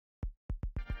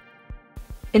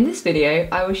In this video,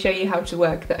 I will show you how to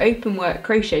work the open work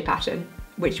crochet pattern,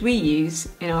 which we use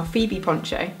in our Phoebe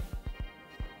poncho.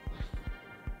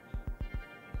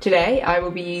 Today, I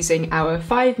will be using our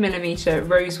 5mm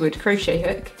Rosewood crochet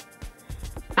hook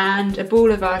and a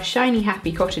ball of our shiny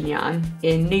happy cotton yarn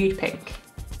in nude pink.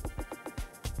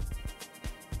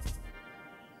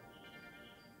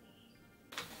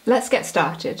 Let's get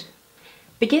started.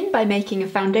 Begin by making a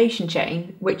foundation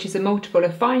chain, which is a multiple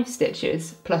of 5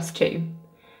 stitches plus 2.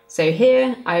 So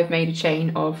here I've made a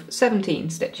chain of 17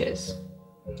 stitches.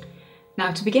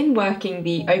 Now to begin working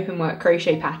the open work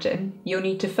crochet pattern, you'll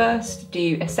need to first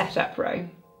do a setup row.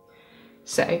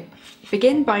 So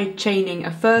begin by chaining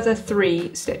a further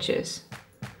 3 stitches.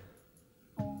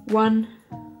 1,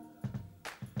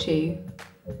 2,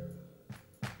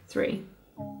 3.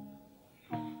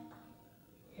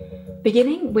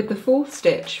 Beginning with the 4th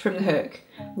stitch from the hook,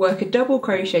 work a double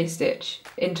crochet stitch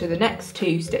into the next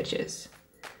 2 stitches.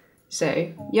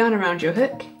 So yarn around your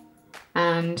hook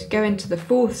and go into the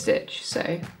 4th stitch,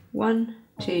 so 1,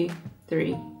 2,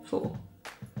 3, 4,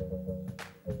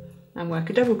 and work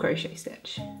a double crochet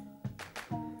stitch.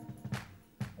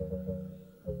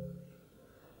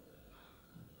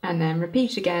 And then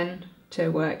repeat again to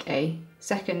work a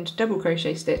second double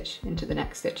crochet stitch into the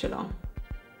next stitch along.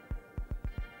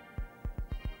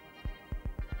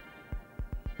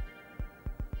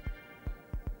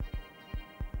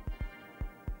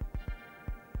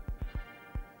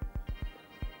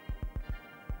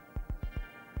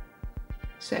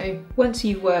 So once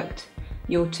you've worked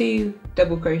your 2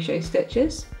 double crochet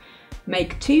stitches,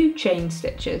 make 2 chain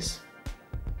stitches.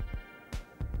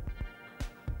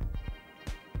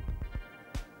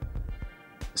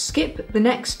 Skip the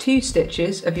next 2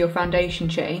 stitches of your foundation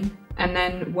chain and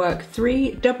then work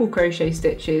 3 double crochet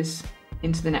stitches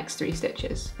into the next 3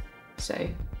 stitches. So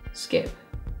skip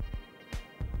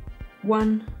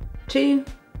 1, 2,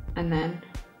 and then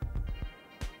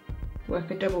work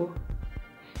a double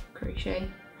crochet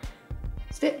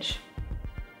stitch.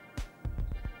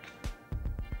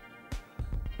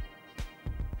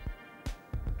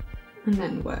 And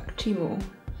then work 2 more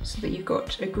so that you've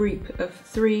got a group of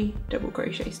 3 double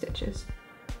crochet stitches.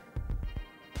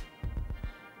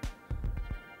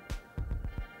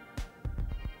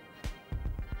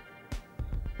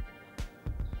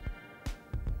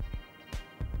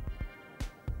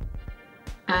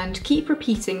 And keep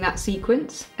repeating that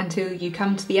sequence until you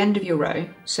come to the end of your row.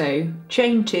 So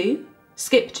chain 2,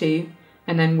 skip 2,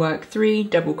 and then work 3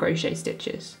 double crochet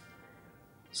stitches.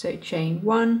 So chain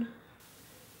 1,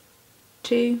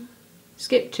 2,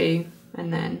 skip 2,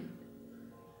 and then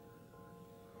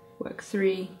work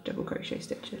 3 double crochet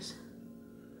stitches.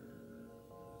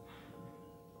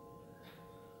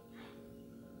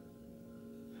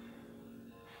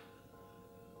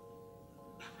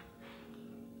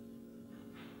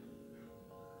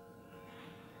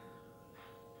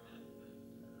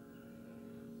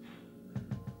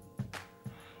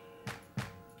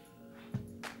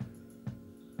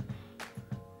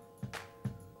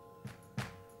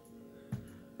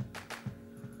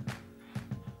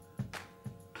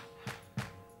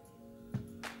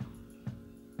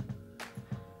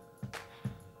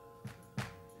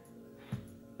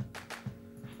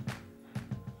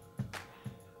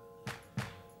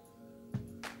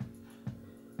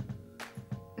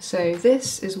 So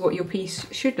this is what your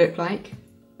piece should look like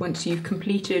once you've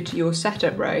completed your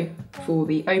setup row for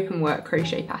the open work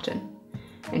crochet pattern.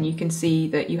 And you can see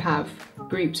that you have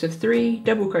groups of 3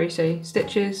 double crochet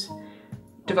stitches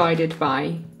divided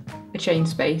by a chain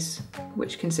space,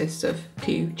 which consists of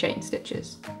 2 chain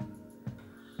stitches.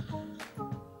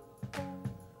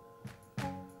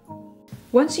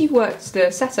 Once you've worked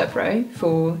the setup row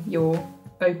for your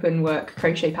open work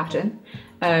crochet pattern,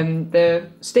 the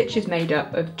stitch is made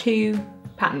up of 2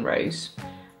 pattern rows.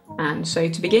 And so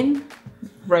to begin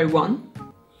row 1,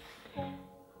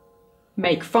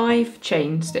 make 5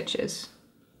 chain stitches.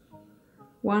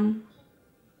 1,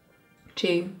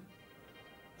 2,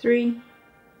 3,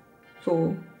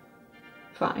 4,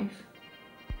 5.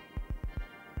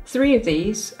 3 of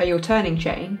these are your turning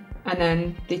chain, and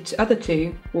then the other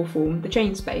 2 will form the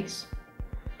chain space.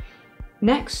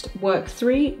 Next, work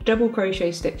 3 double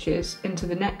crochet stitches into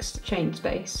the next chain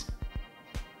space,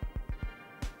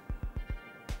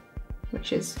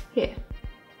 which is here.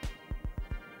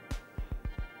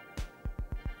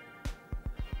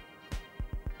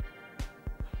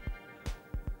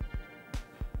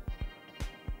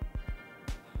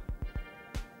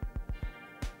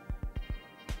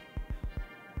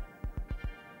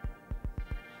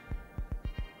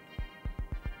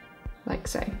 Like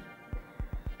so.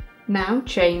 Now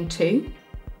chain 2,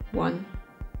 1,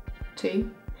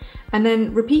 2, And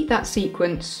then repeat that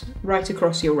sequence right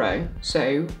across your row.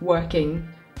 So working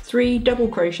 3 double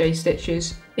crochet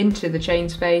stitches into the chain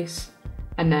space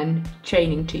and then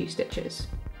chaining 2 stitches.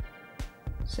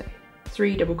 So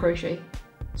 3 double crochet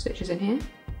stitches in here.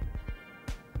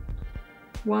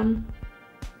 1,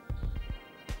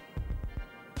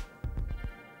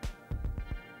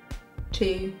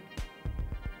 2,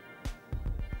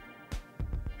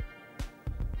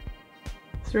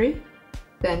 3,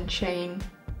 then chain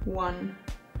 1,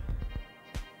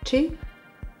 2,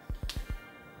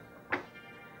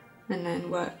 and then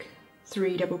work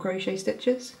 3 double crochet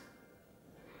stitches.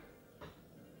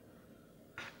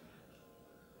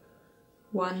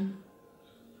 1,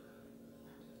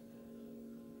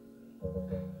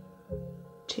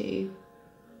 2,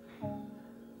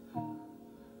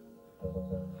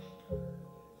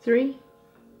 3,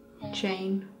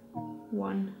 chain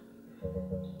 1,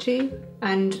 2,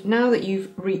 and now that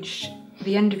you've reached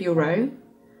the end of your row,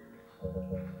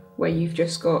 where you've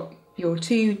just got your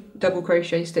 2 double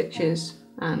crochet stitches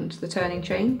and the turning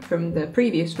chain from the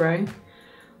previous row,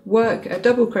 work a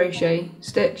double crochet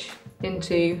stitch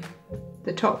into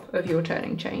the top of your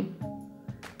turning chain.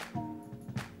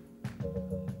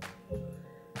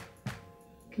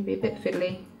 Can be a bit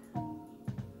fiddly.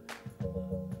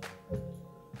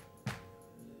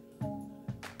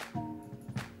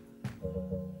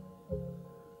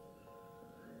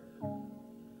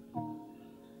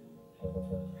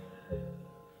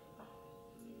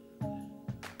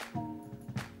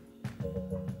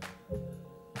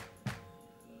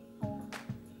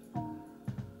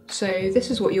 So this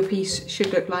is what your piece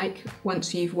should look like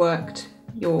once you've worked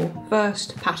your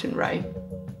first pattern row.